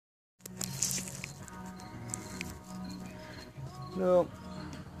So,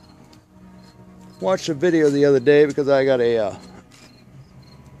 watched a video the other day because I got a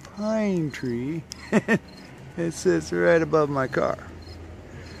pine tree. It sits right above my car.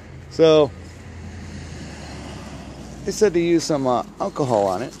 So, they said to use some alcohol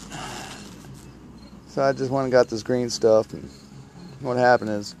on it. So I just went and got this green stuff, and what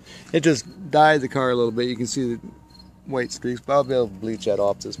happened is it just dyed the car a little bit. You can see the white streaks, but I'll be able to bleach that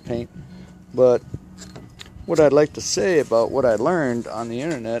off this paint. But what I'd like to say about what I learned on the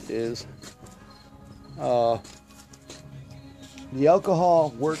internet is the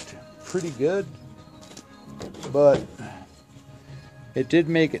alcohol worked pretty good, but it did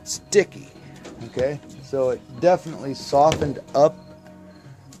make it sticky. Okay, so it definitely softened up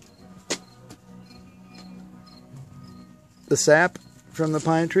the sap from the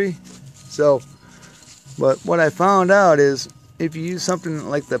pine tree. So, but what I found out is if you use something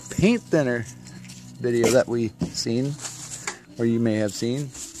like the paint thinner video that we seen, or you may have seen,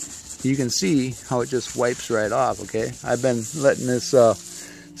 you can see how it just wipes right off. Okay, I've been letting this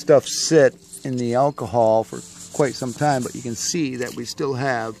stuff sit in the alcohol for quite some time, but you can see that we still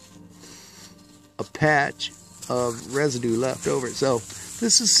have a patch of residue left over. So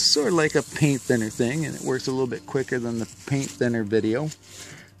this is sort of like a paint thinner thing, and it works a little bit quicker than the paint thinner video.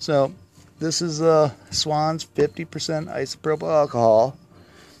 So this is Swan's 50% isopropyl alcohol,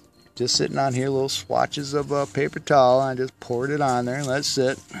 just sitting on here, little swatches of paper towel. I just poured it on there and let it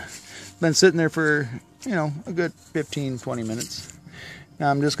sit. Been sitting there for, you know, a good 15-20 minutes. Now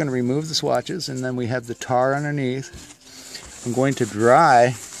I'm just going to remove the swatches, and then we have the tar underneath. I'm going to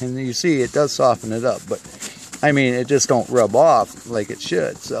dry, and you see it does soften it up, but I mean, it just don't rub off like it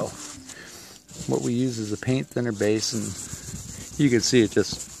should. So what we use is a paint thinner base, and you can see it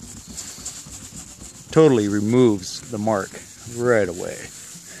just totally removes the mark right away.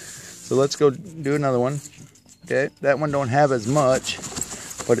 So let's go do another one. Okay, that one don't have as much,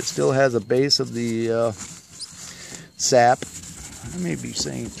 but it still has a base of the sap. I may be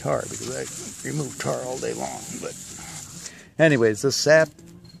saying tar because I remove tar all day long, but anyways, the sap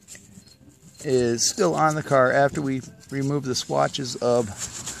is still on the car after we remove the swatches of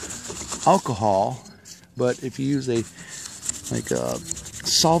alcohol. But if you use a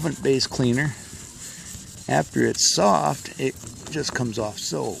solvent based cleaner, after it's soft, it just comes off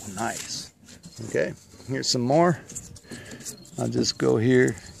so nice. Okay, here's some more. I'll just go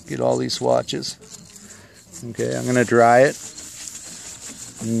here, get all these swatches. Okay, I'm gonna dry it,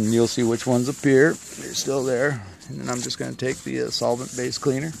 and you'll see which ones appear. They're still there. And then I'm just gonna take the solvent based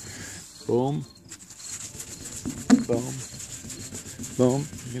cleaner. Boom, boom, boom.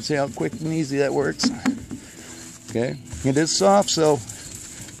 You can see how quick and easy that works. Okay, it is soft, so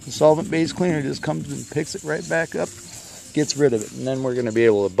the solvent-based cleaner just comes and picks it right back up, gets rid of it, and then we're going to be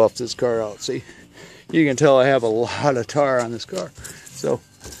able to buff this car out. See, you can tell I have a lot of tar on this car. So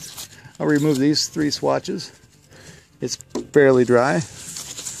I'll remove these 3 swatches. It's fairly dry,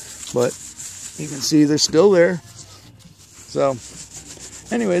 but you can see they're still there. So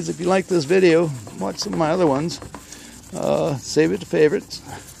anyways, if you like this video, watch some of my other ones. Save it to favorites.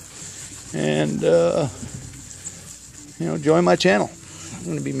 And, you know, join my channel. I'm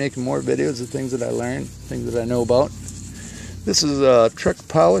going to be making more videos of things that I learned, things that I know about. This is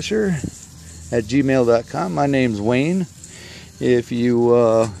truckpolisher@gmail.com. My name's Wayne. If you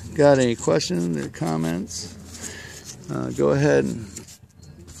got any questions or comments, go ahead and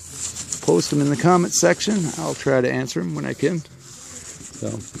post them in the comment section. I'll try to answer them when I can. So,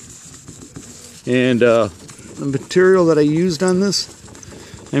 and the material that I used on this,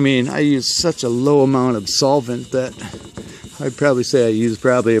 I mean, I used such a low amount of solvent that I'd probably say I used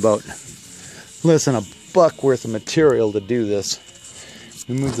probably about less than $1 worth of material to do this.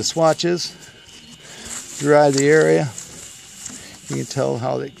 Remove the swatches, dry the area. You can tell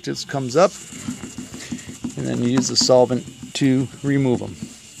how it just comes up, and then you use the solvent to remove them.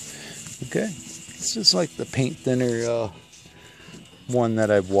 Okay, it's just like the paint thinner one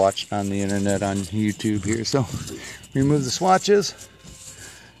that I've watched on the internet on YouTube here. So remove the swatches,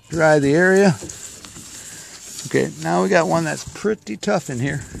 dry the area. Okay, now we got one that's pretty tough in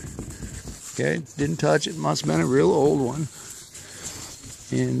here. Okay, didn't touch it, must have been a real old one.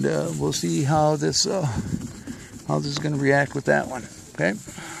 And we'll see how this is going to react with that one. Okay,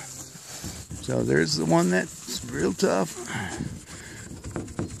 so there's the one that's real tough.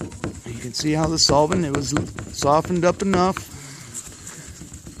 You can see how the solvent, it was softened up enough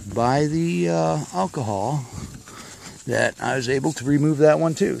by the alcohol that I was able to remove that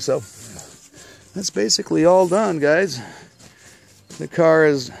one too. So that's basically all done, guys. The car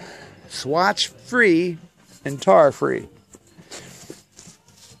is swatch free and tar free.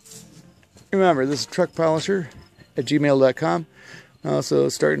 Remember, this is truckpolisher@gmail.com. Also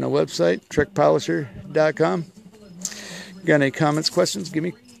starting a website, truckpolisher.com. Got any comments, questions?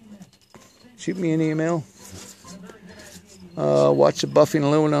 Shoot me an email. Watch the buffing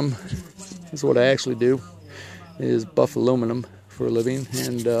aluminum. That's what I actually do, is buff aluminum for a living,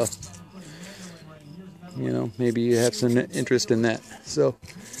 and you know, maybe you have some interest in that. So,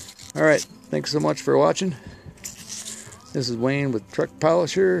 all right, thanks so much for watching. This is Wayne with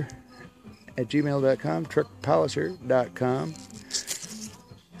truckpolisher@gmail.com, truckpolisher.com,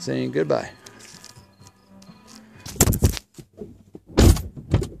 saying goodbye.